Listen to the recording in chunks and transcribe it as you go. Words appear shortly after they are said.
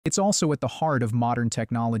It's also at the heart of modern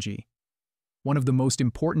technology. One of the most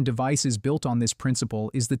important devices built on this principle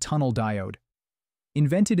is the tunnel diode.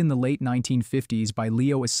 Invented in the late 1950s by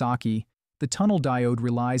Leo Esaki, the tunnel diode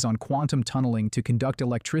relies on quantum tunneling to conduct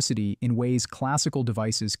electricity in ways classical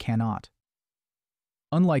devices cannot.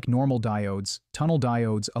 Unlike normal diodes, tunnel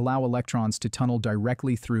diodes allow electrons to tunnel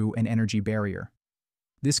directly through an energy barrier.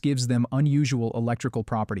 This gives them unusual electrical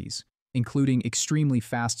properties, including extremely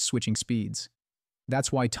fast switching speeds.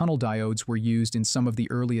 That's why tunnel diodes were used in some of the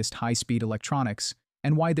earliest high-speed electronics,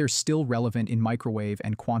 and why they're still relevant in microwave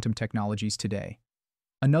and quantum technologies today.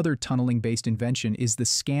 Another tunneling-based invention is the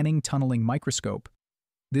scanning tunneling microscope.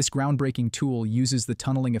 This groundbreaking tool uses the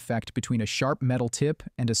tunneling effect between a sharp metal tip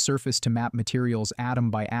and a surface to map materials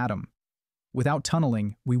atom by atom. Without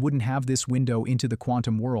tunneling, we wouldn't have this window into the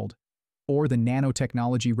quantum world, or the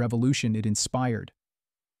nanotechnology revolution it inspired.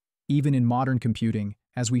 Even in modern computing,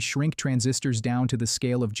 as we shrink transistors down to the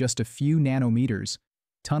scale of just a few nanometers,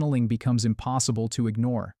 tunneling becomes impossible to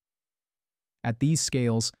ignore. At these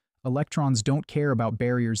scales, electrons don't care about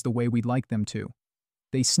barriers the way we'd like them to.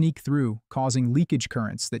 They sneak through, causing leakage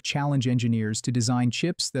currents that challenge engineers to design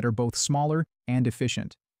chips that are both smaller and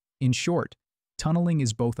efficient. In short, tunneling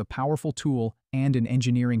is both a powerful tool and an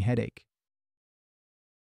engineering headache.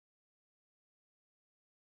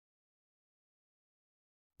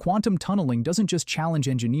 Quantum tunneling doesn't just challenge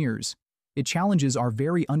engineers, it challenges our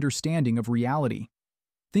very understanding of reality.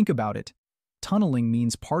 Think about it. Tunneling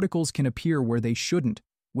means particles can appear where they shouldn't,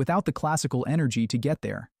 without the classical energy to get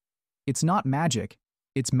there. It's not magic,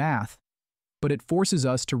 it's math. But it forces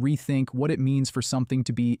us to rethink what it means for something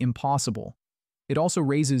to be impossible. It also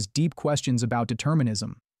raises deep questions about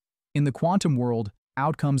determinism. In the quantum world,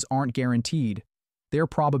 outcomes aren't guaranteed, they're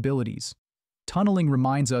probabilities. Tunneling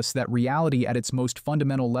reminds us that reality at its most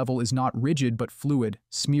fundamental level is not rigid but fluid,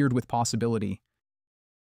 smeared with possibility.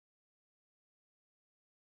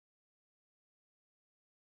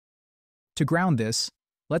 To ground this,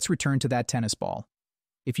 let's return to that tennis ball.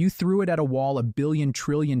 If you threw it at a wall a billion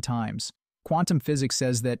trillion times, quantum physics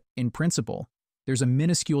says that, in principle, there's a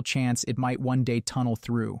minuscule chance it might one day tunnel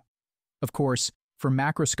through. Of course, for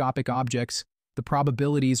macroscopic objects, the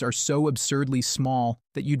probabilities are so absurdly small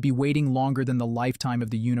that you'd be waiting longer than the lifetime of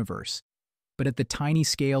the universe. But at the tiny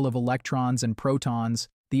scale of electrons and protons,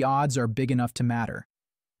 the odds are big enough to matter.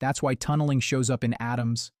 That's why tunneling shows up in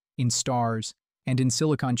atoms, in stars, and in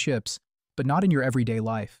silicon chips, but not in your everyday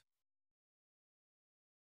life.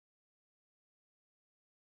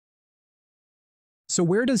 So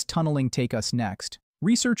where does tunneling take us next?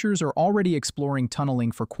 Researchers are already exploring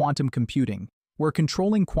tunneling for quantum computing, where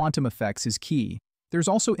controlling quantum effects is key. There's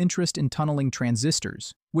also interest in tunneling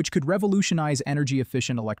transistors, which could revolutionize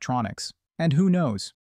energy-efficient electronics. And who knows,